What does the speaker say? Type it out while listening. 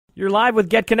You're live with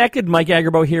Get Connected. Mike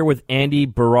Agerbo here with Andy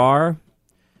Barrar.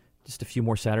 Just a few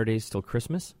more Saturdays till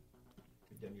Christmas.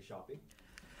 You've done your shopping?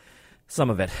 Some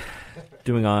of it.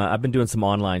 I've been doing some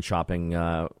online shopping.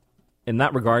 In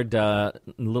that regard, in a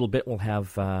little bit we'll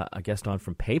have a guest on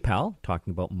from PayPal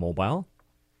talking about mobile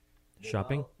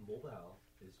shopping. Mobile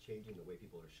is changing the way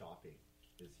people are shopping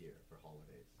this year for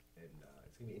holidays. And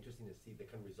it's going to be interesting to see the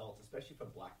kind of results, especially from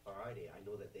Black Friday. I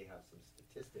know that they have some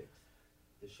statistics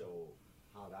to show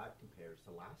how that compares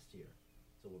to last year.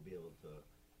 So we'll be able to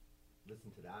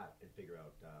listen to that and figure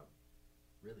out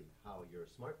really how your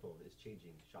smartphone is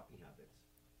changing shopping habits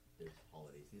this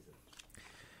holiday season.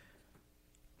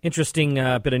 Interesting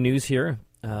bit of news here.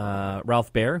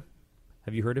 Ralph Baer.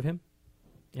 Have you heard of him,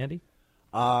 Andy?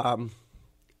 I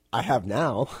have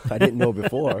now. I didn't know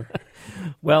before.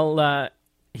 Well,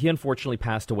 he unfortunately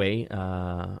passed away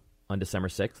on December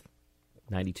 6th,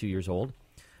 92 years old.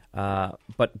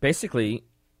 But basically,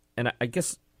 and I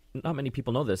guess not many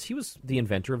people know this, he was the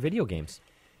inventor of video games.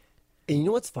 And you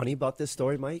know what's funny about this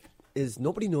story, Mike, is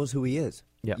nobody knows who he is.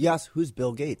 Yeah. Yes, who's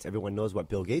Bill Gates? Everyone knows what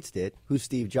Bill Gates did. Who's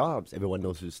Steve Jobs? Everyone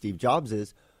knows who Steve Jobs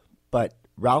is. But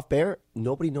Ralph Baer,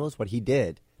 nobody knows what he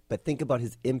did. But think about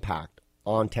his impact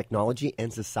on technology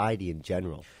and society in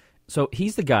general. So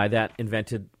he's the guy that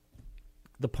invented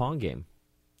the Pong game.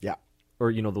 Yeah.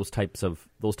 Or, those types of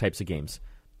games.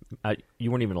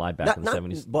 You weren't even alive back in the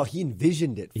 70s. Well, he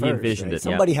envisioned it first. He envisioned it,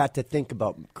 Somebody had to think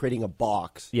about creating a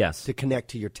box to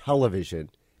connect to your television,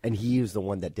 and he was the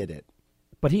one that did it.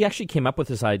 But he actually came up with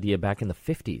this idea back in the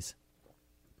 50s.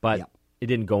 But it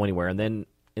didn't go anywhere. And then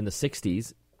in the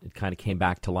 60s, it kind of came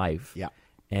back to life. Yeah.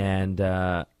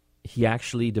 And he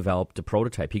actually developed a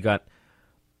prototype. He got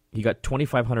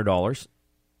 $2,500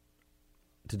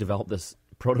 to develop this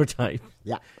prototype.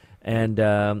 Yeah. And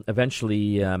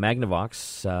eventually,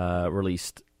 Magnavox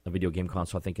released a video game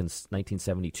console, I think, in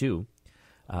 1972.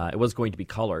 It was going to be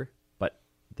color, but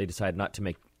they decided not to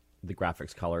make the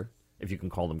graphics color, if you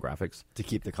can call them graphics. To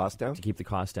keep the cost down? To keep the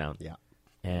cost down. Yeah.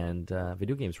 And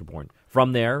video games were born.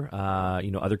 From there,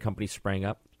 other companies sprang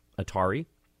up. Atari.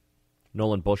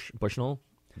 Nolan Bushnell,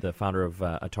 the founder of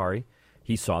Atari,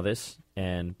 he saw this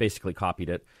and basically copied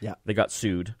it. Yeah. They got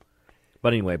sued.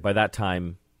 But anyway, by that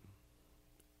time,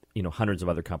 hundreds of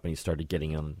other companies started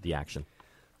getting on the action.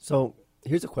 So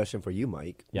here's a question for you,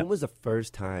 Mike. Yep. When was the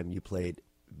first time you played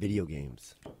video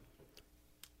games?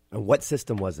 And what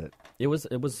system was it? It was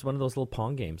one of those little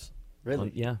Pong games.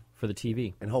 Really? Yeah, for the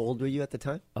TV. And how old were you at the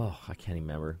time? Oh, I can't even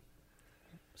remember.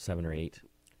 7 or 8.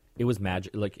 It was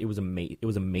magic. Like it was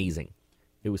amazing.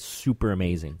 It was super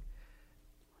amazing.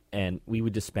 And we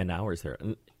would just spend hours there.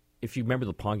 And if you remember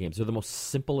the Pong games, they're the most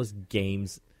simplest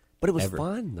games. But it was ever.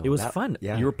 fun, though. It was fun.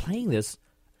 Yeah. You were playing this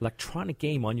electronic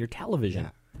game on your television.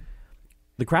 Yeah.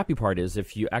 The crappy part is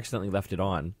if you accidentally left it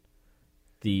on,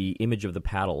 the image of the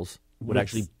paddles would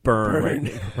actually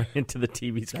burn right into the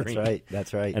TV screen.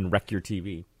 That's right. And wreck your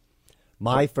TV.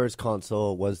 My first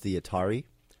console was the Atari.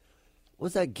 What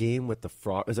was that game with the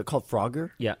frog? Is it called Frogger?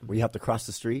 Yeah. Where you have to cross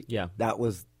the street? Yeah. That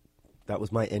was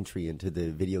my entry into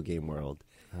the video game world.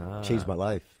 Changed my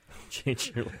life.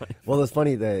 Change your life. Well, it's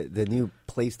funny. The new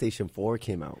PlayStation 4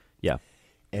 came out. Yeah.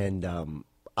 And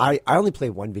I only play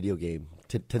one video game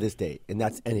to this day, and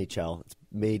that's NHL. It's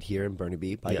made here in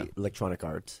Burnaby by Electronic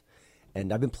Arts.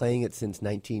 And I've been playing it since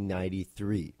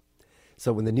 1993.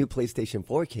 So when the new PlayStation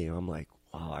 4 came, I'm like,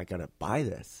 wow, I got to buy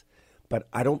this. But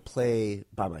I don't play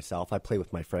by myself. I play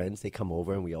with my friends. They come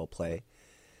over and we all play.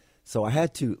 So I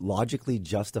had to logically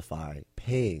justify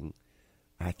paying,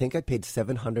 I think I paid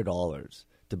 $700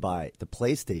 to buy the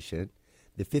PlayStation,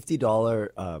 the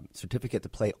 $50 certificate to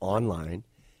play online,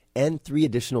 and 3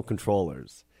 additional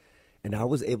controllers. And I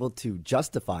was able to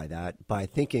justify that by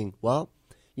thinking, well,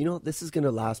 this is going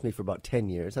to last me for about 10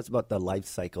 years. That's about the life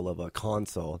cycle of a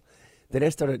console. Then I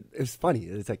started, it was funny.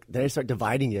 It's like, then I started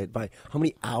dividing it by how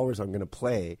many hours I'm going to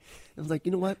play. I was like,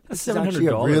 you know what? This is actually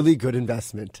a really good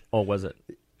investment. Oh, was it?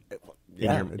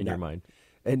 In your mind.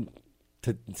 And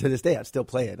to this day, I still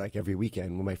play it like every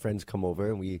weekend when my friends come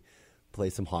over and we play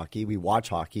some hockey. We watch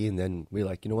hockey and then we're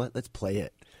like, you know what? Let's play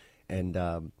it.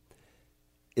 And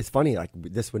it's funny, like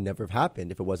this would never have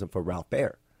happened if it wasn't for Ralph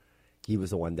Baer. He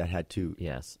was the one that had to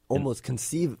almost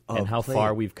conceive of and how playing.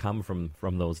 far we've come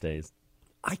from those days.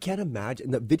 I can't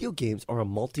imagine. The video games are a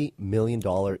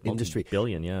multi-million-dollar industry.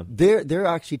 Billion, yeah. They're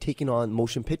actually taking on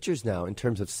motion pictures now in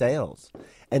terms of sales.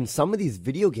 And some of these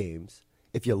video games,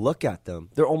 if you look at them,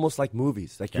 they're almost like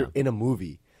movies. Like you're in a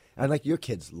movie. And like your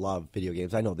kids love video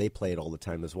games. I know they play it all the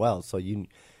time as well. So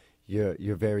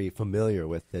you're very familiar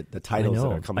with the titles that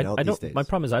are coming out these days. My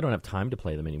problem is I don't have time to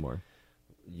play them anymore.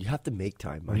 You have to make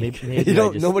time, Mike. Maybe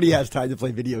Nobody has time to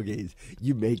play video games.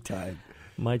 You make time.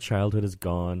 My childhood is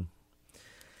gone.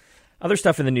 Other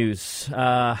stuff in the news.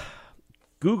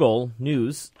 Google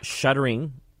News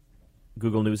shuttering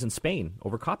Google News in Spain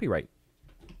over copyright.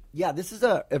 Yeah, this is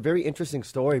a very interesting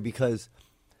story because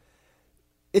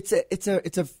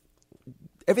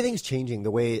everything's changing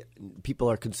the way people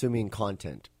are consuming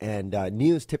content. And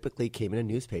news typically came in a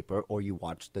newspaper or you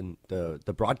watched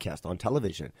the broadcast on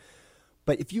television.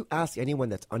 But if you ask anyone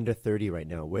that's under 30 right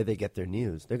now where they get their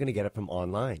news, they're going to get it from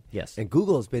online. Yes. And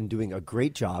Google has been doing a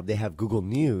great job. They have Google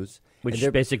News. Which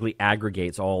basically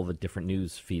aggregates all the different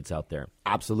news feeds out there.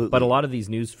 Absolutely. But a lot of these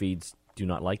news feeds do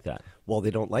not like that. Well, they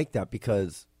don't like that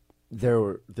because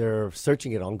they're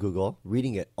searching it on Google,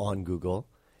 reading it on Google.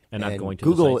 And not going to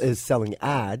Google the sites. is selling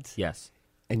ads. Yes.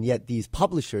 And yet these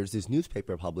publishers, these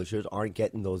newspaper publishers, aren't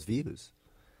getting those views.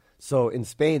 So in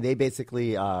Spain, they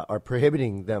basically are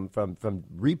prohibiting them from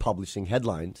republishing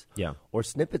headlines or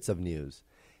snippets of news.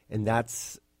 And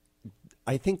that's,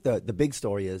 I think the big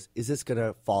story is this going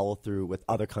to follow through with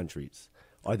other countries?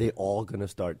 Are they all going to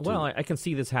start to... Well, I can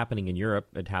see this happening in Europe.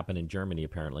 It happened in Germany,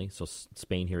 apparently. So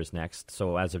Spain here is next.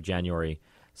 So as of January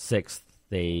 6th,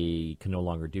 they can no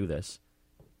longer do this.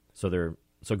 So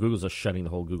Google's just shutting the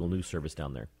whole Google News service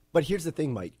down there. But here's the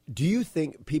thing, Mike. Do you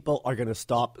think people are going to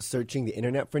stop searching the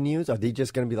internet for news? Are they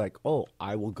just going to be like, oh,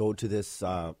 I will go to this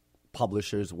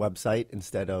publisher's website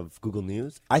instead of Google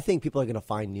News? I think people are going to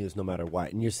find news no matter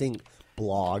what. And you're seeing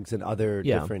blogs and other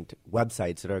different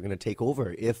websites that are going to take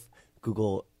over if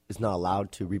Google is not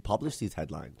allowed to republish these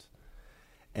headlines.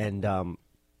 And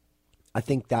I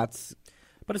think that's...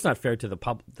 But it's not fair to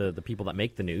the people that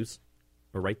make the news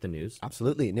or write the news.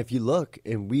 Absolutely. And if you look,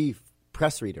 and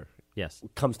Press Reader... Yes.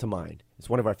 comes to mind. It's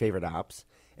one of our favorite apps.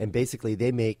 And basically,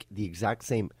 they make the exact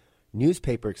same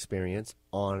newspaper experience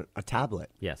on a tablet.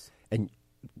 Yes. And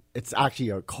it's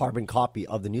actually a carbon copy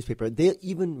of the newspaper. They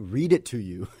even read it to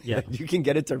you. Yeah. You can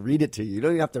get it to read it to you. You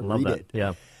don't even have to read it.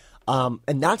 Yeah.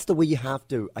 And that's the way you have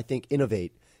to, I think,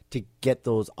 innovate to get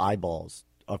those eyeballs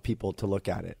of people to look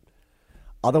at it.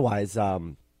 Otherwise,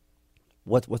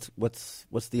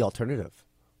 what's the alternative?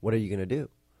 What are you going to do?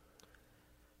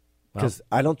 Because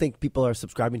I don't think people are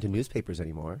subscribing to newspapers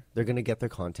anymore. They're going to get their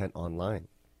content online.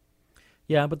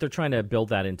 Yeah, but they're trying to build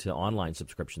that into online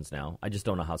subscriptions now. I just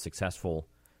don't know how successful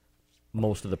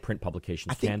most of the print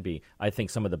publications can be. I think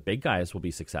some of the big guys will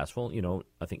be successful. You know,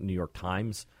 I think New York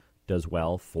Times does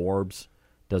well. Forbes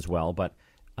does well. But,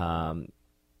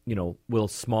 you know, will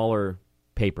smaller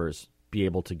papers be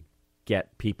able to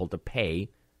get people to pay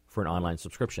for an online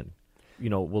subscription? You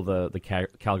know, will the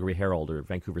Calgary Herald or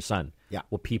Vancouver Sun,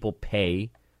 will people pay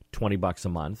 $20 a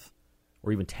month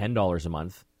or even $10 a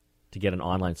month to get an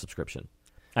online subscription?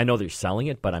 I know they're selling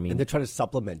it, but I mean... And they're trying to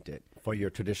supplement it for your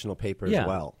traditional paper as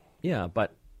well. Yeah,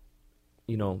 but,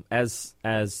 you know, as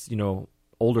you know,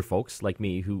 older folks like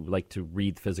me who like to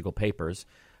read physical papers,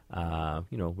 you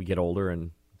know, we get older and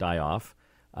die off.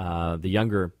 The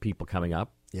younger people coming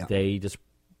up, they just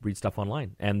read stuff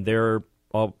online. And they're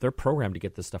programmed to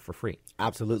get this stuff for free.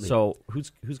 Absolutely. So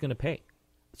who's going to pay?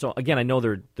 So again, I know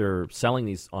they're selling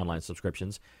these online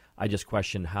subscriptions. I just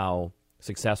question how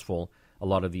successful a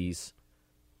lot of these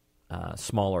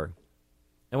smaller,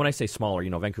 and when I say smaller, you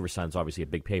know, Vancouver Sun's obviously a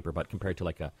big paper, but compared to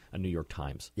like a New York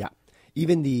Times,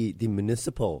 even the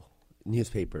municipal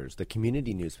newspapers, the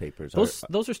community newspapers,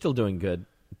 those are still doing good,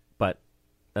 but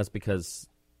that's because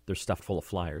they're stuffed full of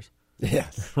flyers.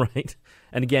 Yes, right.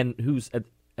 And again,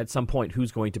 at some point,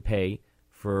 who's going to pay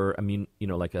for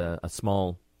like a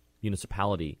small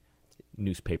municipality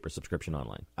newspaper subscription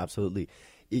online? Absolutely.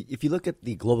 If you look at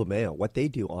the Globe and Mail, what they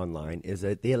do online is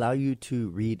that they allow you to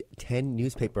read 10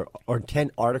 newspaper or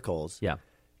 10 articles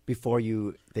before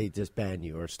they just ban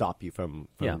you or stop you from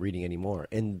reading anymore.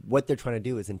 And what they're trying to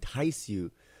do is entice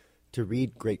you to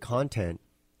read great content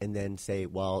and then say,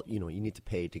 well, you know, you need to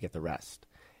pay to get the rest.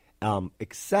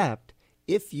 Except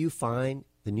if you find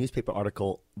the newspaper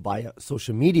article via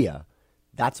social media,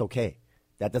 that's okay.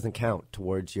 That doesn't count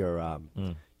towards your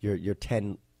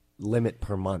 10 limit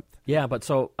per month. Yeah, but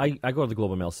so I go to the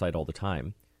Globe and Mail site all the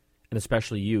time, and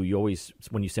especially you always,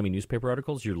 when you send me newspaper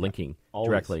articles, you're linking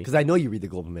directly. Because I know you read the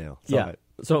Globe and Mail.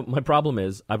 So my problem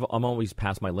is I'm always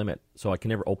past my limit, so I can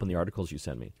never open the articles you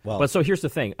send me. Well, but so here's the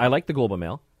thing. I like the Globe and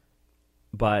Mail,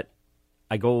 but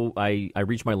I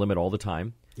reach my limit all the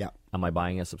time. Yeah. Am I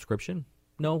buying a subscription?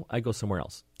 No, I go somewhere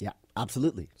else. Yeah,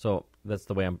 absolutely. So that's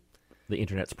the way the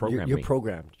internet's programmed. You're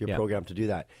programmed. You're programmed to do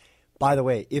that. By the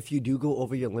way, if you do go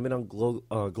over your limit on Globe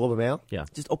and Mail,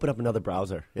 just open up another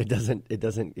browser.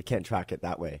 It can't track it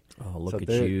that way. Oh, look at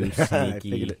you,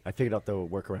 sneaky. I figured out the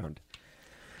workaround.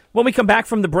 When we come back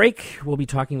from the break, we'll be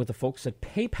talking with the folks at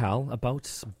PayPal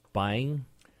about buying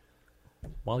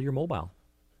while you're mobile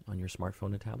on your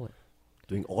smartphone and tablet.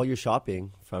 Doing all your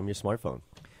shopping from your smartphone.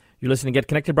 You're listening to Get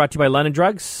Connected, brought to you by London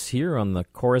Drugs, here on the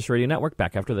Chorus Radio Network.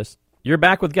 Back after this. You're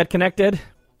back with Get Connected.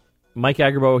 Mike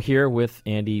Agerbo here with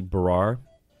Andy Barrar.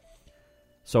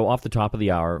 So off the top of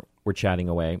the hour, we're chatting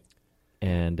away.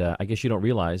 And I guess you don't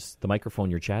realize the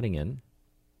microphone you're chatting in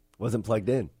Wasn't plugged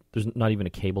in. there's not even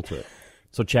a cable to it.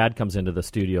 So Chad comes into the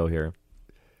studio here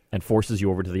and forces you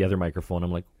over to the other microphone.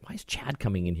 I'm like, why is Chad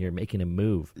coming in here making him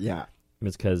move? Yeah.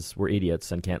 It's because we're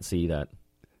idiots and can't see that.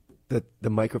 The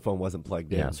microphone wasn't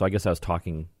plugged in. Yeah, so I guess I was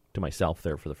talking to myself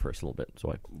there for the first little bit.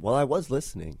 So Well, I was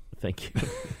listening. thank you.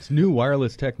 It's new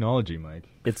wireless technology, Mike.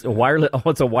 It's a wireless. Oh,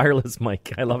 it's a wireless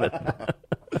mic. I love it.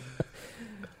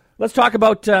 Let's talk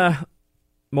about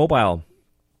mobile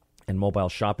and mobile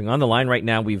shopping. On the line right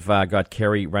now, we've got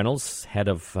Carrie Reynolds, head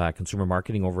of consumer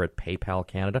marketing over at PayPal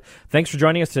Canada. Thanks for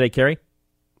joining us today, Carrie.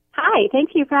 Hi, thank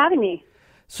you for having me.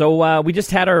 So we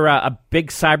just had our a big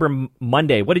Cyber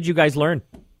Monday. What did you guys learn?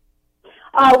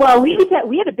 Well, we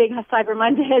had a big Cyber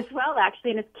Monday as well,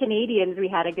 actually, and as Canadians, we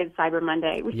had a good Cyber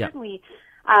Monday. We certainly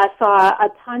saw a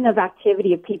ton of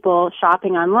activity of people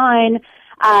shopping online,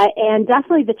 and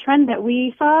definitely the trend that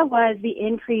we saw was the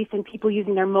increase in people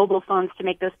using their mobile phones to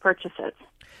make those purchases.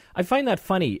 I find that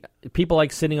funny. People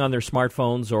like sitting on their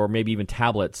smartphones or maybe even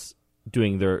tablets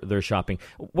doing their shopping.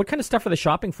 What kind of stuff are they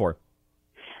shopping for?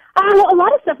 A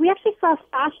lot of stuff. We actually saw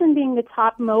fashion being the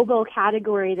top mobile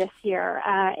category this year,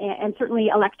 and certainly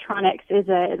electronics is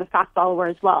a fast follower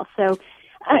as well. So,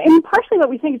 and partially what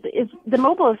we think is the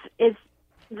mobile is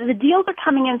the deals are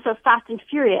coming in so fast and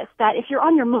furious that if you're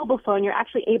on your mobile phone, you're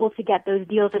actually able to get those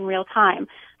deals in real time.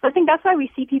 So I think that's why we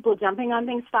see people jumping on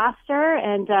things faster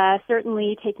and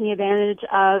certainly taking advantage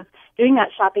of doing that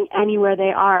shopping anywhere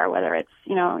they are, whether it's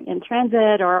in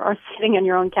transit or sitting on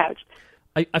your own couch.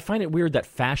 I find it weird that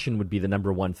fashion would be the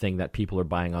number one thing that people are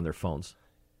buying on their phones.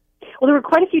 Well, there were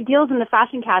quite a few deals in the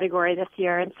fashion category this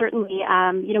year, and certainly,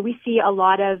 we see a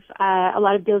lot of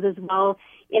deals as well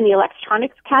in the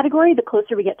electronics category. The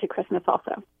closer we get to Christmas,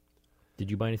 also. Did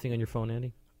you buy anything on your phone,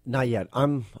 Andy? Not yet.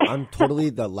 I'm totally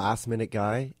the last minute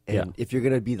guy, and if you're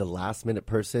gonna be the last minute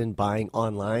person buying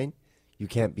online, you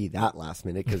can't be that last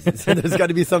minute because there's got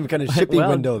to be some kind of shipping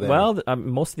window there. Well,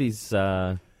 most of these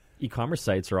e-commerce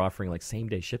sites are offering like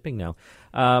same-day shipping now.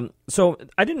 So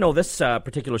I didn't know this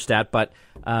particular stat, but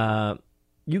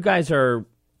you guys are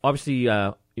obviously,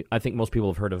 I think most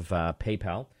people have heard of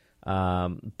PayPal.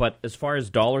 But as far as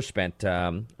dollars spent,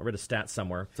 I read a stat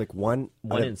somewhere. It's like one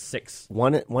in six.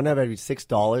 One out of every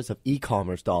 $6 of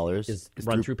e-commerce dollars is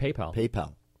run through PayPal.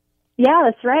 PayPal. Yeah,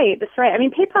 that's right. That's right. I mean,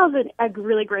 PayPal is a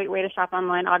really great way to shop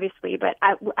online, obviously, but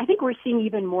I think we're seeing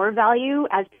even more value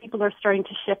as people are starting to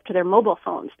shift to their mobile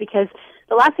phones, because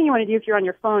the last thing you want to do if you're on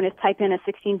your phone is type in a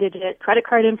 16-digit credit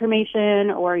card information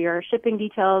or your shipping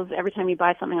details every time you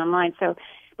buy something online. So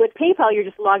with PayPal, you're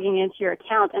just logging into your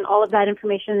account, and all of that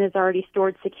information is already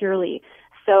stored securely.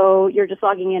 So you're just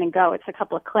logging in and go. It's a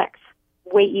couple of clicks.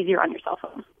 Way easier on your cell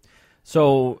phone.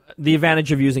 So the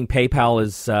advantage of using PayPal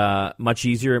is much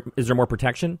easier. Is there more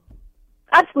protection?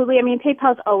 Absolutely. I mean,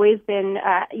 PayPal's always been,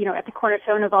 at the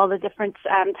cornerstone of all the different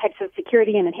types of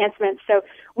security and enhancements. So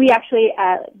we actually,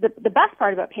 the best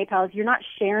part about PayPal is you're not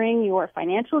sharing your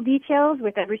financial details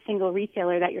with every single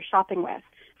retailer that you're shopping with.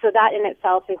 So that in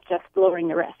itself is just lowering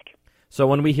the risk. So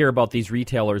when we hear about these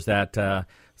retailers that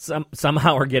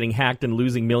somehow are getting hacked and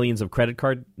losing millions of credit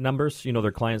card numbers,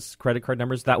 their clients' credit card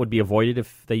numbers, that would be avoided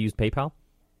if they used PayPal?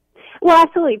 Well,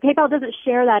 absolutely. PayPal doesn't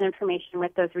share that information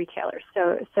with those retailers,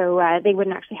 so they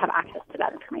wouldn't actually have access to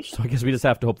that information. So I guess we just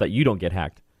have to hope that you don't get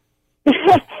hacked.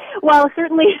 Well,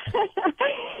 certainly,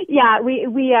 yeah.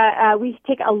 We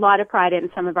take a lot of pride in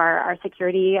some of our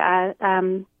security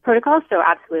protocols. So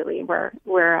absolutely,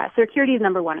 we're security is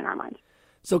number one in our minds.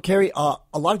 So, Carrie, a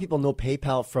lot of people know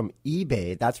PayPal from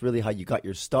eBay. That's really how you got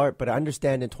your start. But I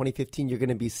understand in 2015 you're going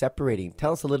to be separating.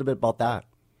 Tell us a little bit about that.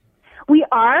 We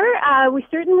are. We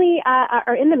certainly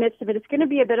are in the midst of it. It's going to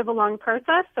be a bit of a long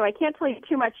process, so I can't tell you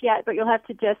too much yet, but you'll have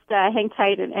to just hang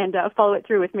tight and follow it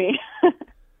through with me.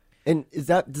 And does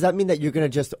that mean that you're going to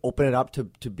just open it up to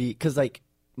be – because, like,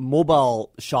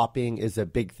 mobile shopping is a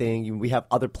big thing. We have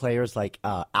other players like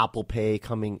Apple Pay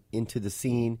coming into the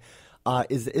scene.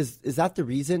 Is that the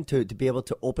reason to be able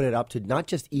to open it up to not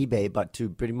just eBay but to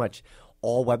pretty much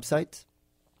all websites?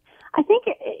 I think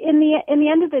in the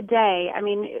end of the day, I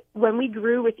mean, when we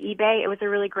grew with eBay, it was a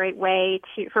really great way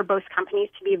for both companies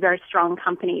to be very strong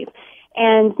companies.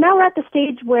 And now we're at the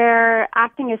stage where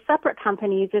acting as separate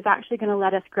companies is actually going to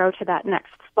let us grow to that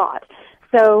next spot.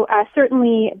 So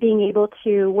certainly being able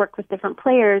to work with different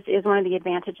players is one of the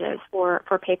advantages for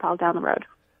PayPal down the road.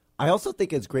 I also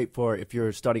think it's great for if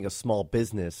you're starting a small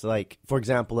business. Like, for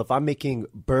example, if I'm making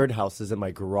birdhouses in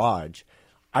my garage,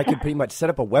 I could pretty much set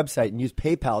up a website and use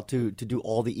PayPal to do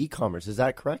all the e-commerce. Is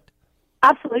that correct?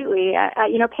 Absolutely.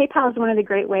 PayPal is one of the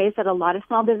great ways that a lot of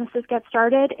small businesses get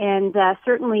started. And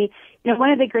certainly,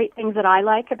 one of the great things that I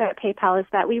like about PayPal is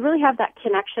that we really have that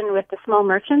connection with the small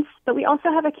merchants, but we also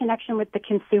have a connection with the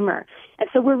consumer. And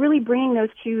so we're really bringing those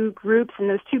two groups and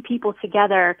those two people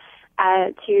together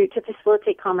to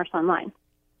facilitate commerce online.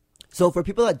 So for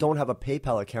people that don't have a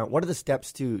PayPal account, what are the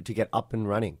steps to get up and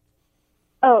running?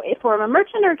 Oh, for a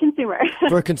merchant or a consumer?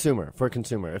 For a consumer.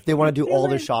 If they want to do all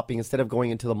their shopping, instead of going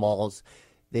into the malls,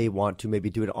 they want to maybe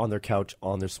do it on their couch,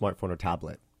 on their smartphone or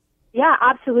tablet. Yeah,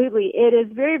 absolutely. It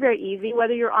is very, very easy.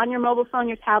 Whether you're on your mobile phone,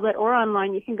 your tablet, or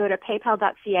online, you can go to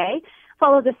paypal.ca,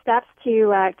 follow the steps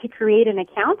to create an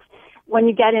account. When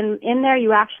you get in there,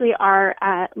 you actually are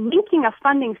linking a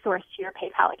funding source to your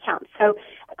PayPal account. So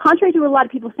contrary to what a lot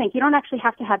of people think, you don't actually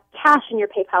have to have cash in your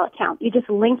PayPal account. You just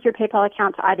link your PayPal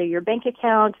account to either your bank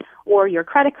account or your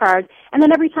credit card, and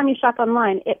then every time you shop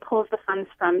online, it pulls the funds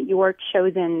from your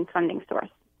chosen funding source.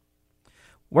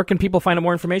 Where can people find out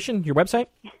more information? Your website?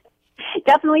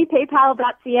 Definitely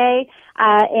paypal.ca,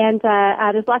 and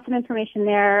there's lots of information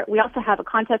there. We also have a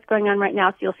contest going on right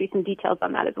now, so you'll see some details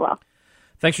on that as well.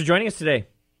 Thanks for joining us today.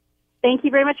 Thank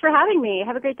you very much for having me.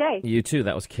 Have a great day. You too.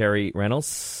 That was Carrie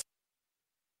Reynolds.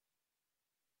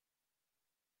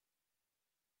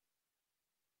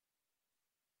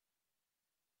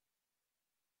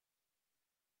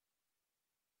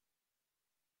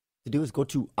 To do is go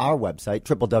to our website,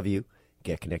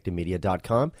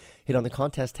 www.getconnectedmedia.com. Hit on the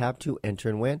contest tab to enter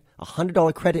and win. A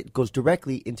 $100 credit goes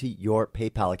directly into your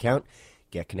PayPal account.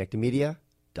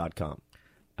 Getconnectedmedia.com.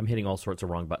 I'm hitting all sorts of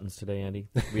wrong buttons today, Andy.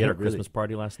 We had our Really? Christmas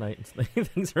party last night.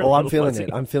 Things are I'm feeling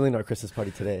it. I'm feeling our Christmas party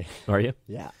today. Are you?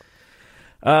 Yeah.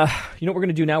 You know what we're going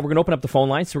to do now? We're going to open up the phone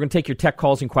lines. So we're going to take your tech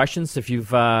calls and questions. If you've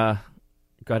got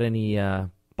any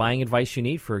buying advice you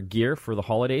need for gear for the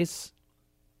holidays,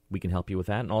 we can help you with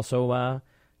that. And also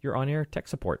your on-air tech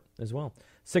support as well.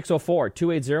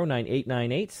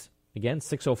 604-280-9898. Again,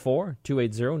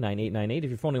 604-280-9898. If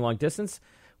you're phoning long distance,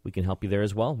 we can help you there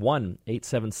as well.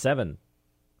 1-877-399-9898.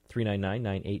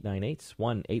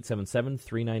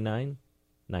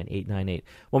 1-877-399-9898.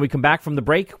 When we come back from the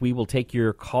break, we will take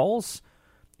your calls.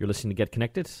 You're listening to Get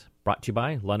Connected, brought to you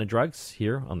by London Drugs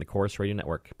here on the Chorus Radio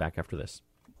Network. Back after this.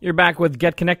 You're back with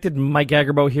Get Connected. Mike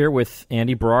Agerbo here with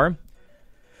Andy Brar.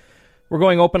 We're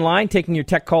going open line, taking your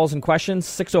tech calls and questions.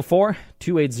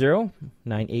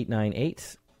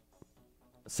 604-280-9898.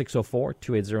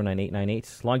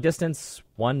 604-280-9898. Long distance,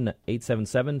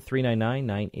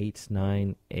 1-877-399-9898.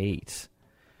 Going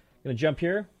to jump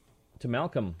here to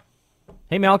Malcolm.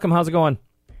 Hey, Malcolm, how's it going?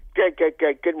 Good.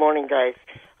 Good morning, guys.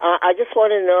 I just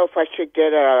want to know if I should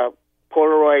get a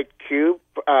Polaroid Cube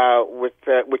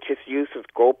which is used with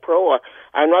GoPro.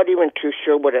 I'm not even too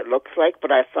sure what it looks like,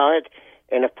 but I saw it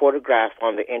in a photograph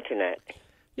on the internet.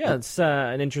 Yeah, it's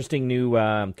an interesting new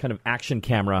kind of action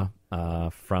camera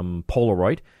from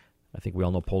Polaroid. I think we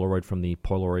all know Polaroid from the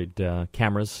Polaroid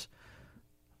cameras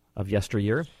of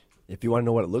yesteryear. If you want to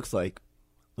know what it looks like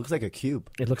a cube.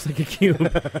 It looks like a cube.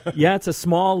 Yeah, it's a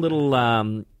small little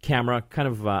camera, kind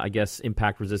of, I guess,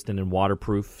 impact resistant and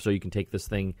waterproof. So you can take this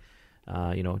thing,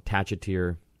 attach it to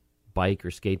your bike or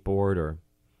skateboard or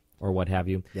what have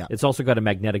you. Yeah. It's also got a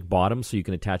magnetic bottom, so you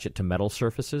can attach it to metal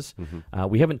surfaces. Mm-hmm.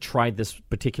 We haven't tried this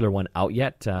particular one out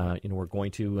yet. We're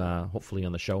going to, hopefully,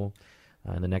 on the show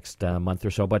in the next month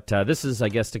or so. But this is, I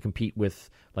guess, to compete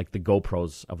with like the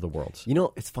GoPros of the world. You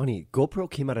know, it's funny. GoPro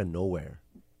came out of nowhere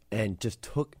and just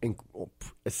took and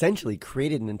essentially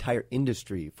created an entire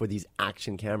industry for these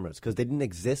action cameras because they didn't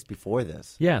exist before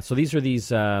this. Yeah, so these are these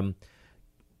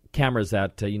cameras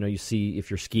that, you see if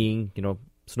you're skiing,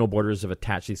 snowboarders have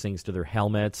attached these things to their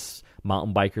helmets.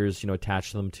 Mountain bikers,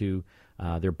 attach them to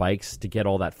their bikes to get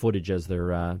all that footage as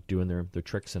they're doing their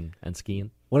tricks and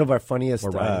skiing. One of our funniest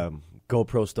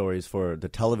GoPro stories for the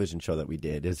television show that we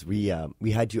did is we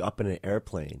had you up in an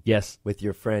airplane. Yes. With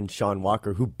your friend Sean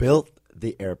Walker, who built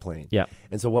the airplane. Yeah.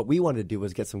 And so what we wanted to do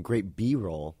was get some great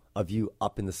B-roll of you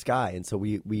up in the sky. And so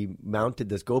we mounted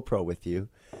this GoPro with you.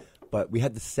 But we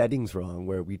had the settings wrong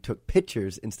where we took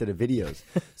pictures instead of videos.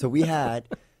 So we had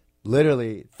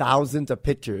literally thousands of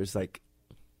pictures like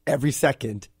every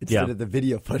second instead of the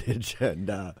video footage. And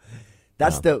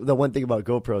that's the one thing about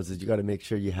GoPros is you got to make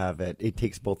sure you have it. It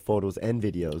takes both photos and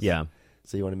videos. Yeah.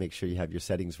 So you want to make sure you have your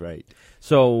settings right.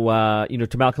 So,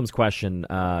 to Malcolm's question,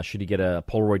 should you get a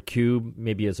Polaroid Cube,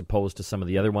 maybe as opposed to some of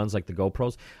the other ones like the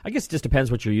GoPros? I guess it just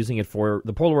depends what you're using it for.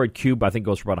 The Polaroid Cube, I think,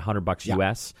 goes for about $100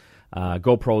 US.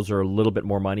 GoPros are a little bit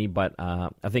more money, but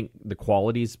I think the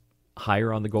quality's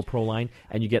higher on the GoPro line,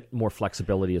 and you get more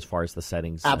flexibility as far as the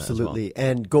settings. Absolutely.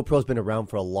 And GoPro's been around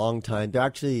for a long time. They're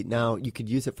actually, now you could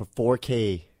use it for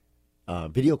 4K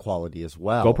video quality as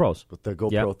well. GoPros. With the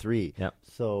GoPro 3. Yep.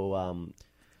 So,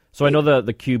 I know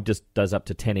the Cube just does up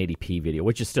to 1080p video,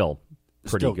 which is still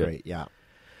pretty still good. Great, yeah.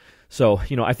 So,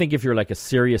 I think if you're like a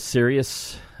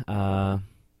serious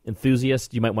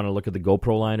enthusiast, you might want to look at the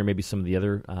GoPro line or maybe some of the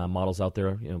other models out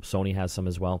there. Sony has some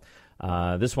as well.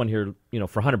 This one here,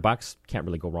 for $100, can't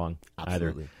really go wrong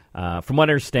Absolutely. either. From what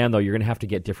I understand, though, you're going to have to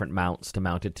get different mounts to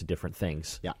mount it to different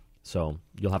things. Yeah. So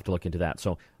you'll have to look into that.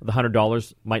 So the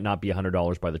 $100 might not be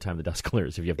 $100 by the time the dust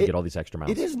clears if you have to get all these extra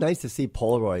mounts. It is nice to see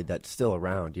Polaroid that's still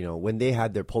around. When they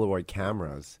had their Polaroid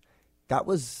cameras, that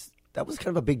was kind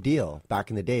of a big deal back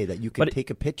in the day, that you could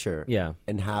take a picture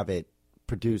and have it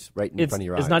produced right in front of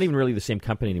your eyes. It's not even really the same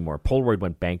company anymore. Polaroid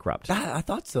went bankrupt. I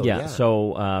thought so, yeah.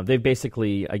 So they've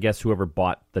basically, I guess whoever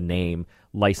bought the name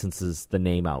licenses the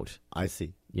name out. I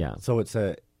see. Yeah. So it's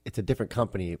a different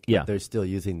company, but they're still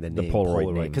using the name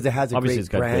Polaroid name. because it has a Obviously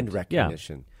great brand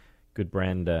recognition. Yeah. Good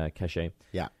brand cachet.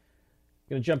 Yeah.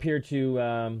 Going to jump here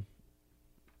to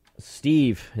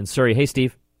Steve in Surrey. Hey,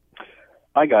 Steve.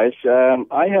 Hi, guys.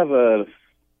 I have a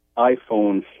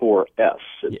iPhone 4S.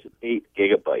 It's 8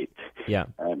 gigabyte. Yeah.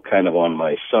 I'm kind of on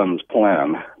my son's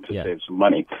plan to save some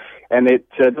money. And it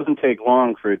doesn't take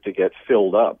long for it to get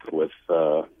filled up with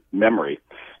memory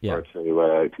or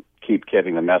to keep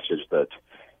getting the message that,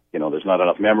 there's not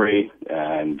enough memory.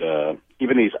 And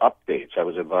even these updates, I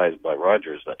was advised by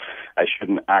Rogers that I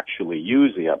shouldn't actually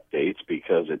use the updates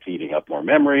because it's eating up more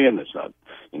memory and it's not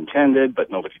intended, but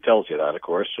nobody tells you that, of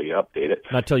course, so you update it.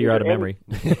 Not till you're out of memory.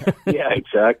 Yeah,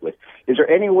 exactly. Is there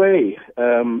any way,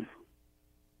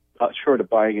 short of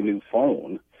buying a new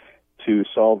phone, to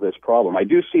solve this problem? I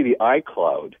do see the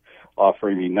iCloud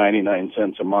offering me 99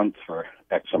 cents a month for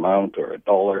X amount or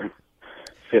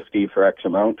 $1.50 for X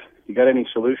amount. You got any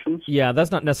solutions? Yeah,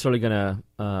 that's not necessarily going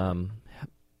to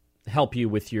help you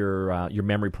with your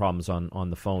memory problems on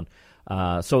the phone.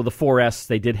 So the 4S,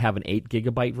 they did have an 8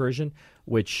 gigabyte version,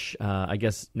 which I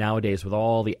guess nowadays with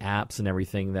all the apps and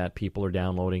everything that people are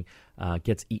downloading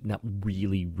gets eaten up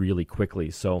really, really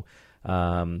quickly. So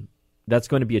that's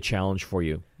going to be a challenge for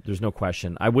you. There's no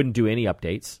question. I wouldn't do any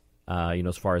updates,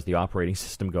 as far as the operating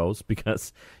system goes,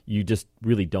 because you just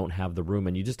really don't have the room,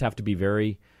 and you just have to be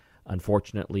very,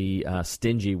 unfortunately,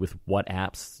 stingy with what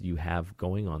apps you have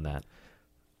going on that.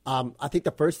 I think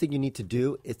the first thing you need to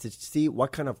do is to see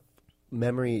what kind of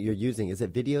memory you're using. Is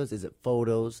it videos? Is it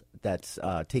photos that's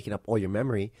taking up all your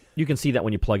memory? You can see that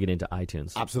when you plug it into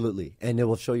iTunes. Absolutely. And it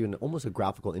will show you almost a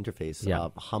graphical interface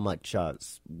of how much,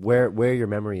 where your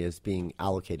memory is being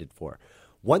allocated for.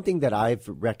 One thing that I've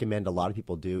recommend a lot of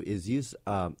people do is use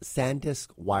SanDisk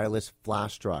wireless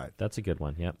flash drive. That's a good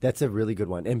one, yeah. That's a really good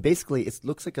one. And basically, it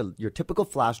looks like your typical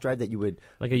flash drive that you would...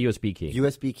 Like a USB key.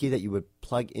 USB key that you would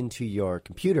plug into your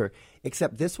computer,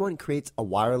 except this one creates a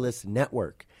wireless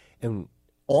network. And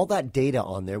all that data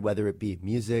on there, whether it be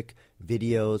music,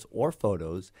 videos, or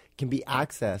photos, can be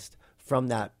accessed from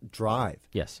that drive.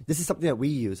 Yes. This is something that we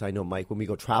use, I know, Mike, when we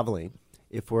go traveling,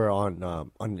 if we're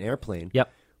on an airplane.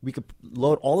 Yep. We could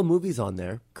load all the movies on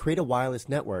there, create a wireless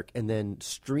network, and then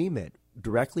stream it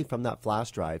directly from that flash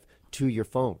drive to your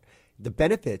phone. The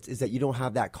benefits is that you don't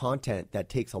have that content that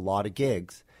takes a lot of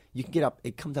gigs. You can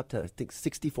it comes up to, I think,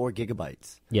 64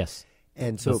 gigabytes. Yes.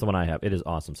 And so that's the one I have. It is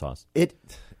awesome sauce.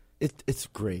 It's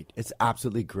great. It's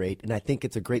absolutely great. And I think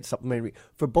it's a great supplement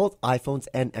for both iPhones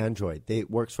and Android.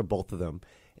 It works for both of them.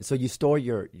 And so you store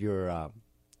your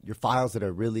files that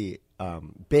are really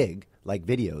big, like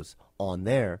videos, on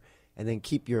there, and then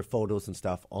keep your photos and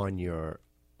stuff on your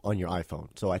iPhone.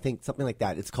 So I think something like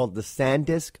that. It's called the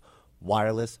SanDisk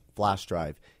wireless flash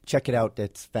drive. Check it out.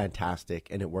 It's fantastic,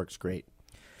 and it works great.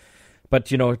 But,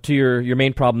 to your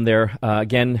main problem there,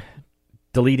 again,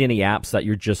 delete any apps that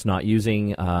you're just not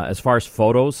using. As far as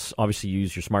photos, obviously you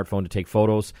use your smartphone to take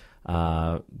photos.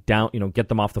 Get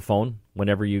them off the phone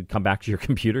whenever you come back to your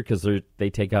computer, because they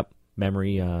take up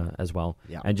memory as well.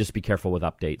 Yeah. And just be careful with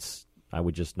updates. I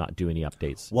would just not do any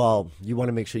updates. Well, you want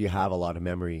to make sure you have a lot of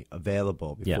memory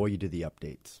available before you do the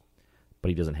updates. But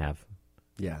he doesn't have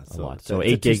a lot. So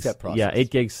 8 gigs. Yeah,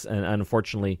 8 gigs. And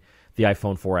unfortunately, the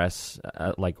iPhone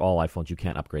 4S, like all iPhones, you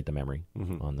can't upgrade the memory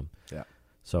on them. Yeah.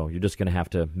 So you're just going to have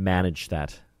to manage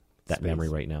that memory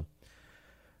right now.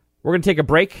 We're going to take a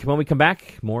break. When we come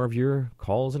back, more of your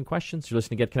calls and questions. You're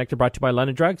listening to Get Connected, brought to you by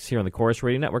London Drugs, here on the Chorus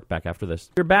Radio Network. Back after this.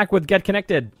 You're back with Get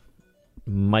Connected.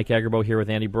 Mike Agerbo here with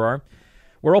Andy Barrar.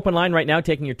 We're open line right now,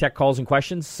 taking your tech calls and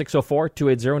questions.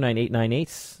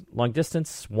 604-280-9898. Long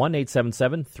distance,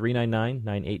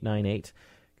 1-877-399-9898. Going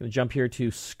to jump here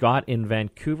to Scott in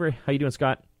Vancouver. How you doing,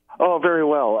 Scott? Oh, very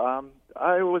well.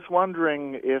 I was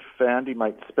wondering if Andy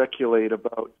might speculate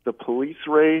about the police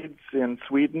raids in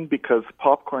Sweden, because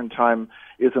Popcorn Time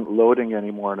isn't loading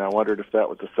anymore, and I wondered if that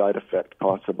was a side effect,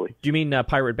 possibly. Do you mean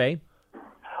Pirate Bay?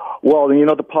 Well,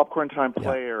 the Popcorn Time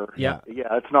player. Yeah,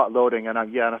 it's not loading, and I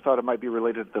thought it might be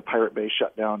related to the Pirate Bay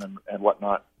shutdown and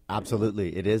whatnot.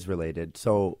 Absolutely, it is related.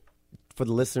 So, for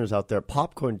the listeners out there,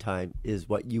 Popcorn Time is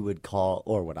what you would call,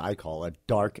 or what I call, a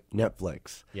dark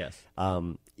Netflix. Yes.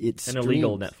 It's an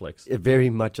illegal Netflix. Very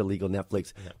much illegal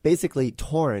Netflix. Yeah. Basically,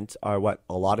 torrents are what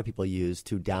a lot of people use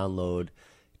to download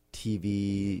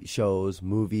TV shows,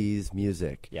 movies,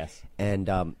 music. Yes.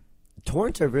 And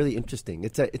torrents are really interesting.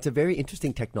 It's a very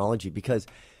interesting technology because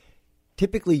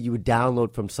typically you would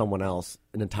download from someone else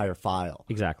an entire file.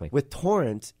 Exactly. With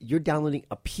torrents, you're downloading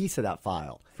a piece of that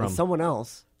file from someone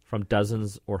else. From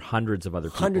dozens or hundreds of other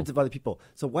people. Hundreds of other people.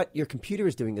 So what your computer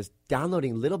is doing is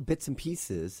downloading little bits and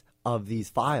pieces of these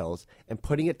files and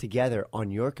putting it together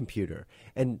on your computer.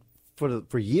 And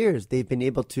for years, they've been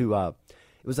able to it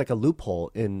was like a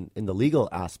loophole in the legal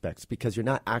aspects, because you're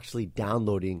not actually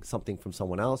downloading something from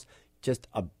someone else, just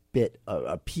a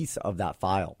piece of that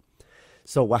file.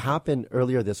 So what happened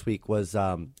earlier this week was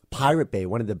Pirate Bay,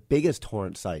 one of the biggest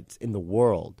torrent sites in the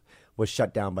world, was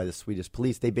shut down by the Swedish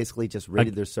police. They basically just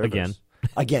raided their servers.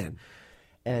 Again.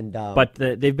 And but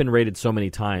they've been raided so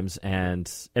many times,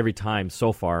 and every time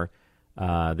so far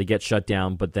they get shut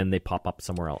down, but then they pop up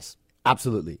somewhere else.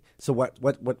 Absolutely. So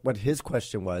what his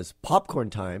question was, Popcorn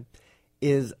Time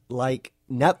is like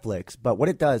Netflix, but what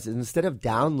it does is instead of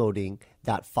downloading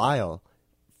that file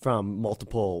from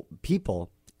multiple people,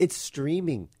 it's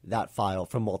streaming that file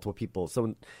from multiple people.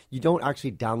 So you don't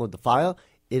actually download the file,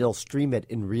 it'll stream it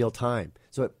in real time.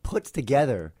 So it puts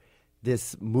together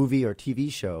this movie or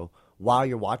TV show while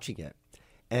you're watching it.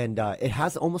 And it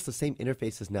has almost the same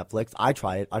interface as Netflix. I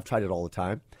try it. I've tried it all the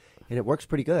time, and it works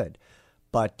pretty good.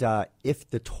 But if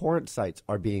the torrent sites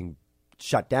are being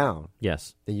shut down,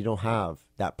 yes, then you don't have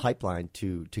that pipeline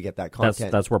to get that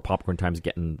content. That's where Popcorn Time's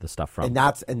getting the stuff from.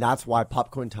 And that's why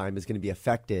Popcorn Time is going to be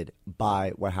affected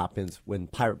by what happens when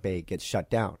Pirate Bay gets shut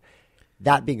down.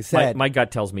 That being said, my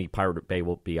gut tells me Pirate Bay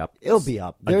will be up. It'll be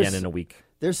up again in a week.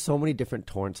 There's so many different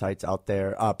torrent sites out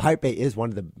there. Pirate Bay is one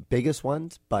of the biggest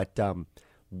ones, but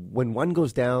when one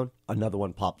goes down, another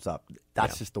one pops up.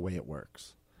 That's just the way it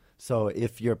works. So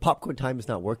if your Popcorn Time is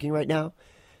not working right now,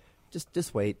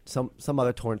 just wait. Some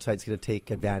other torrent site's going to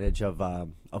take advantage of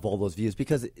all those views,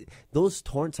 because those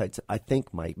torrent sites, I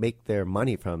think, might make their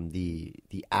money from the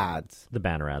ads, the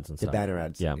banner ads and stuff. The banner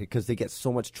ads, yeah, because they get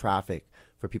so much traffic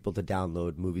for people to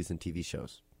download movies and TV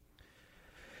shows.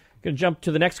 Going to jump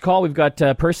to the next call. We've got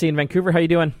Percy in Vancouver. How you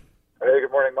doing? Hey, good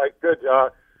morning, Mike. Good.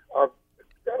 I've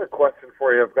got a question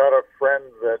for you. I've got a friend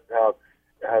that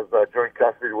has joint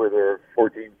custody with their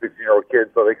 14, 16-year-old kids.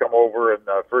 So they come over, and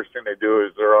the first thing they do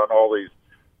is they're on all these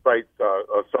sites,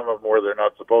 some of them where they're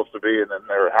not supposed to be, and then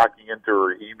they're hacking into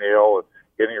her email and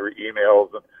getting her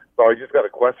emails. And so I just got a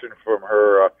question from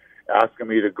her asking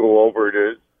me to go over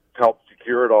to help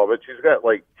secure it all. But she's got,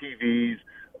 like, TVs,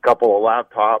 a couple of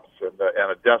laptops, and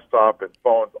a desktop and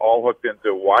phones all hooked into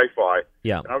Wi-Fi.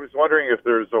 Yeah. And I was wondering if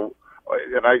there's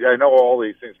and I know all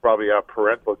these things probably have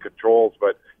parental controls,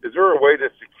 but is there a way to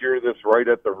secure this right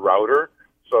at the router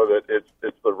so that it's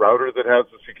the router that has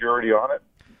the security on it?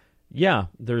 Yeah,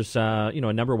 there's a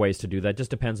number of ways to do that.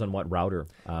 Just depends on what router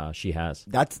she has.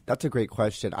 That's a great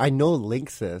question. I know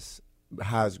Linksys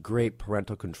has great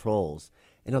parental controls,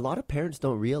 and a lot of parents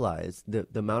don't realize the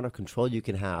amount of control you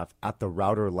can have at the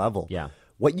router level. Yeah.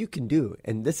 What you can do,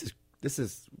 and this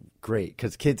is great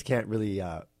because kids can't really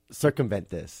circumvent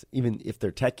this, even if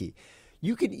they're techie.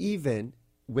 You can even,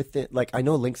 with it, like I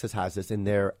know Linksys has this in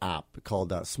their app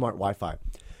called Smart Wi-Fi.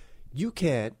 You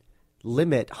can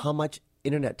limit how much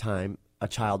internet time a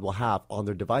child will have on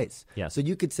their device. Yeah. So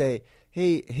you could say,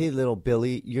 hey, little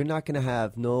Billy, you're not going to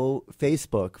have no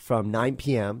Facebook from 9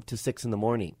 p.m. to 6 in the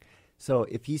morning. So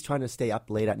if he's trying to stay up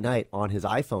late at night on his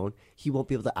iPhone, he won't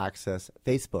be able to access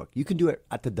Facebook. You can do it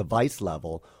at the device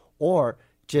level or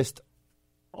just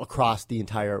across the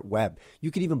entire web. You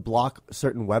can even block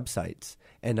certain websites.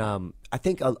 And I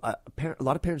think a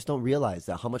lot of parents don't realize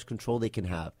that how much control they can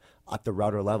have at the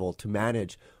router level to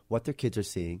manage what their kids are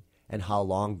seeing and how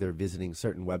long they're visiting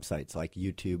certain websites like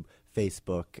YouTube,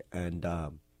 Facebook, and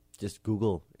just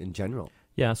Google in general.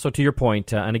 Yeah, so to your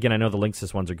point, and again, I know the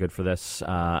Linksys ones are good for this,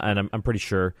 and I'm pretty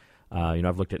sure,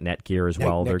 I've looked at Netgear as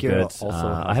well. They're Netgear good. also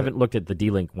I haven't looked at the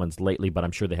D-Link ones lately, but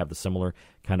I'm sure they have the similar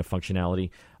kind of functionality.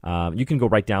 You can go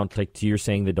right down to you're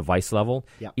saying the device level.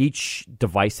 Yeah. Each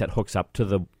device that hooks up to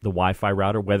the Wi-Fi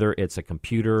router, whether it's a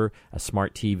computer, a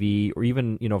smart TV, or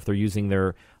even if they're using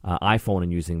their iPhone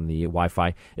and using the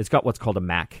Wi-Fi, it's got what's called a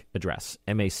MAC address,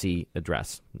 MAC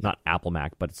address, not Apple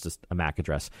Mac, but it's just a MAC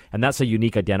address, and that's a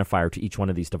unique identifier to each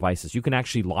one of these devices. You can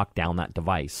actually lock down that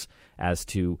device as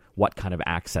to what kind of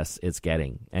access it's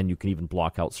getting, and you can even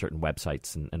block out certain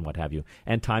websites and what have you,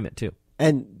 and time it too.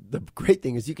 And the great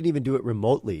thing is you can even do it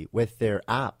remotely with their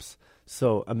apps.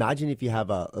 So imagine if you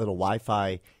have a little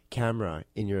Wi-Fi camera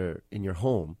in your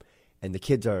home, and the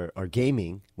kids are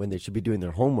gaming when they should be doing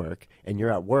their homework, and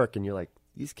you're at work and you're like,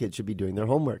 these kids should be doing their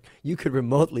homework. You could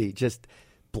remotely just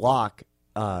block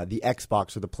the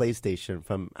Xbox or the PlayStation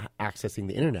from accessing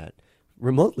the internet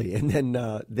remotely, and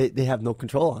then they have no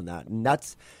control on that. And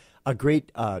that's a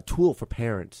great tool for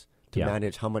parents to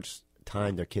manage how much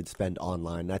time their kids spend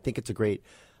online. And I think it's a great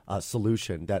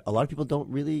solution that a lot of people don't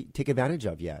really take advantage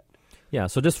of yet. Yeah,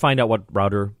 so just find out what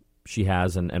router she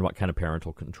has and what kind of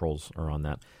parental controls are on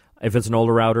that. If it's an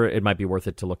older router, it might be worth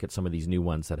it to look at some of these new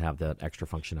ones that have that extra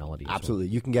functionality. Absolutely.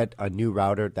 You can get a new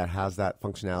router that has that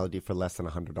functionality for less than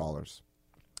 $100.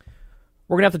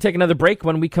 We're going to have to take another break.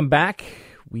 When we come back,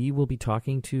 we will be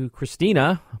talking to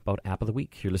Christina about App of the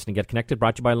Week. You're listening to Get Connected,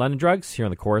 brought to you by London Drugs, here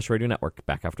on the Chorus Radio Network.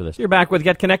 Back after this. You're back with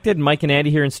Get Connected. Mike and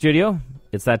Andy here in studio.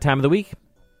 It's that time of the week.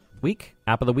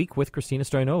 App of the Week with Christina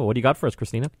Stoyanova. What do you got for us,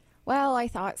 Christina? Well, I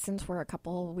thought since we're a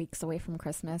couple weeks away from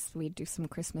Christmas, we'd do some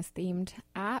Christmas-themed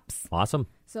apps. Awesome.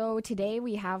 So today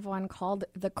we have one called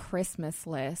the Christmas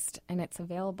List, and it's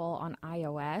available on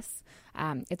iOS.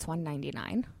 It's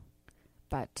 $1.99,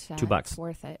 but $2. It's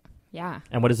worth it. Yeah.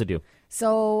 And what does it do?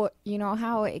 So you know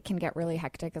how it can get really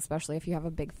hectic, especially if you have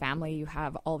a big family. You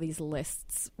have all these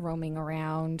lists roaming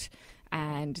around,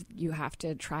 and you have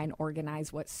to try and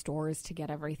organize what stores to get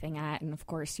everything at. And of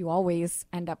course, you always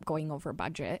end up going over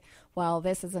budget. Well,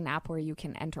 this is an app where you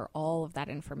can enter all of that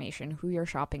information, who you're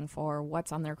shopping for,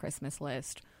 what's on their Christmas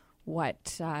list,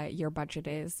 what your budget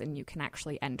is, and you can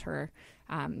actually enter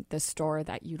the store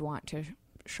that you'd want to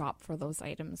shop for those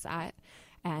items at,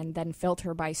 and then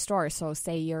filter by store. So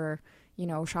say you're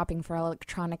shopping for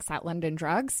electronics at London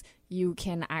Drugs, you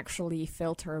can actually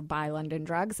filter by London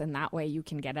Drugs, and that way you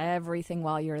can get everything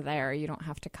while you're there. You don't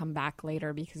have to come back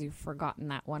later because you've forgotten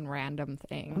that one random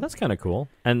thing. Well, that's kind of cool.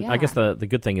 And I guess the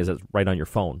good thing is it's right on your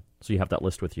phone, so you have that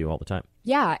list with you all the time.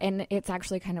 Yeah, and it's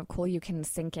actually kind of cool. You can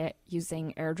sync it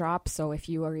using AirDrop. So if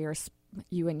you and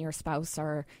your spouse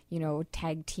are,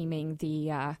 tag teaming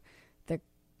the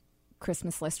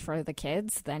Christmas list for the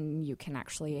kids, then you can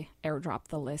actually AirDrop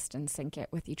the list and sync it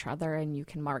with each other, and you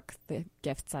can mark the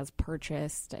gifts as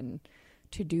purchased and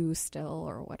to do still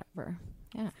or whatever.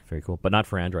 Yeah. Very cool. But not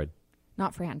for Android.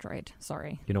 Not for Android.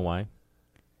 Sorry. You know why?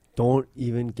 Don't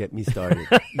even get me started.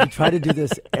 You try to do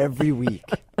this every week.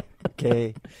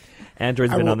 Okay.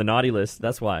 Android's been on the naughty list.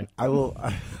 That's why.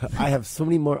 I have so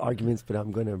many more arguments, but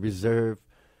I'm going to reserve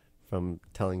from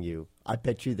telling you. I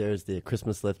bet you there's the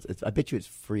Christmas list. I bet you it's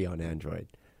free on Android.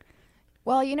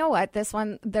 Well, you know what? This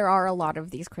one, there are a lot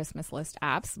of these Christmas list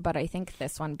apps, but I think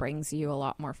this one brings you a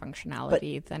lot more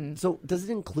functionality than... So does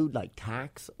it include like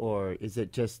tax, or is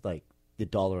it just like the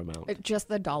dollar amount? Just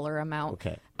the dollar amount.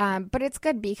 Okay. But it's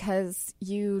good because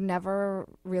you never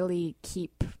really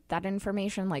keep that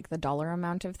information, like the dollar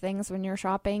amount of things when you're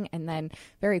shopping, and then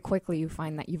very quickly you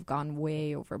find that you've gone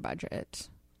way over budget.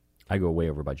 I go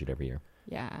way over budget every year.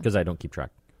 Yeah. Because I don't keep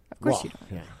track. Of course you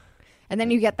don't. Yeah. And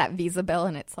then you get that Visa bill,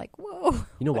 and it's like, whoa.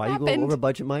 You know why you go over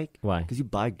budget, Mike? Why? Because you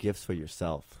buy gifts for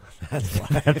yourself. That's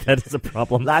why. That is a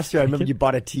problem. Last year, I remember you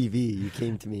bought a TV. You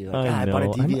came to me like, I bought a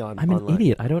TV online. I'm an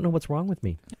idiot. I don't know what's wrong with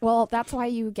me. Well, that's why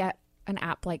you get an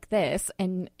app like this,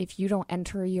 and if you don't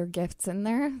enter your gifts in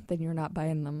there, then you're not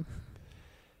buying them.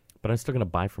 But I'm still going to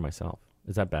buy for myself.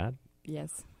 Is that bad?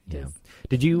 Yes. Yeah.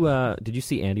 Did you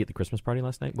see Andy at the Christmas party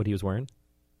last night? What he was wearing?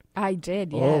 I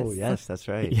did. Yes. Oh, yes, that's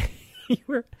right.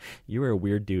 you were a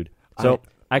weird dude. So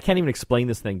I can't even explain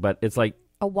this thing, but it's like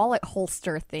a wallet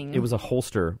holster thing. It was a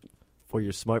holster for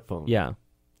your smartphone. Yeah.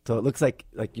 So it looks like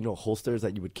holsters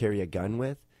that you would carry a gun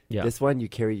with. Yeah. This one you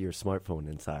carry your smartphone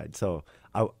inside. So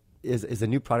is a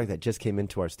new product that just came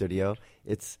into our studio.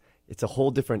 It's a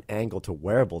whole different angle to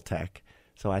wearable tech.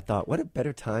 So I thought, what a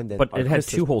better time than. But it has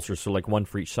two holsters, so like one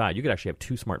for each side. You could actually have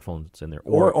two smartphones in there,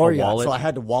 or a yeah. wallet. So I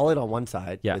had the wallet on one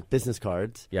side, with business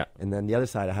cards, and then the other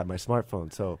side I had my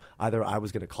smartphone. So either I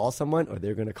was going to call someone or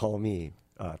they're going to call me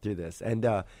through this, and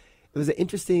it was an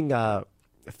interesting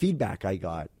feedback I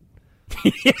got.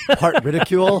 Part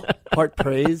ridicule, part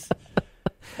praise.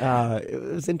 It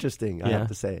was interesting, I have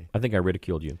to say. I think I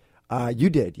ridiculed you. You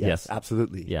did, yes,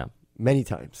 absolutely. Yeah. Many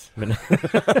times.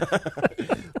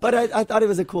 But I thought it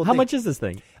was a cool How thing. much is this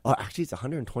thing? Oh, actually, it's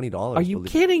 $120. Are you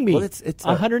kidding me? Well, it's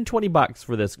 $120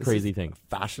 for this crazy thing.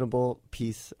 Fashionable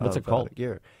piece What's of it called?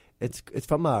 gear. It's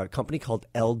from a company called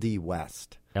LD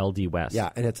West. LD West.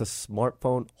 Yeah, and it's a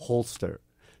smartphone holster.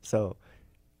 So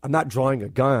I'm not drawing a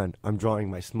gun. I'm drawing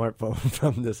my smartphone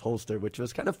from this holster, which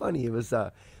was kind of funny. It was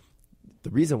the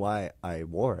reason why I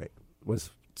wore it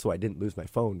was so I didn't lose my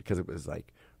phone because it was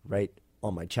like right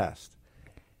on my chest.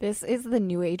 This is the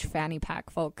new age fanny pack,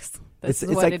 folks. It's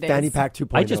like fanny pack 2.0.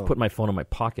 I just put my phone in my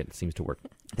pocket. It seems to work.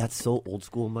 That's so old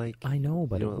school, Mike. I know,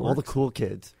 but all the cool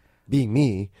kids, being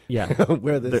me,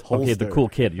 wear this holster. Okay, the cool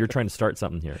kid. You're trying to start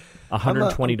something here.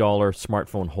 $120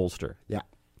 smartphone holster. Yeah.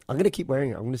 I'm going to keep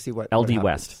wearing it. I'm going to see what LD what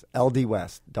West.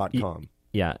 LDWest.com.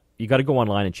 Yeah. You got to go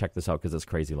online and check this out because it's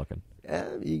crazy looking.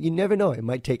 You never know. It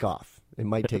might take off. It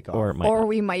might take off. Or it might Or not.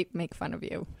 we might make fun of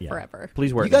you forever.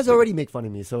 Please wear it. You guys already make fun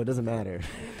of me, so it doesn't matter.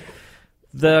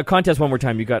 The contest one more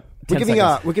time. You got 10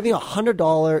 seconds. We're giving a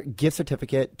 $100 gift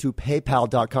certificate to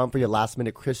PayPal.com for your last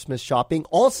minute Christmas shopping.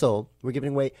 Also, we're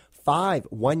giving away 5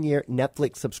 one-year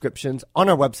Netflix subscriptions on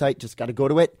our website. Just got to go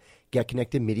to it.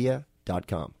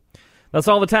 GetConnectedMedia.com. That's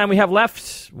all the time we have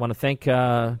left. Want to thank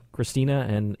Christina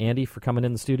and Andy for coming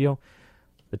in the studio.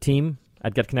 The team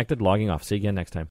at Get Connected logging off. See you again next time.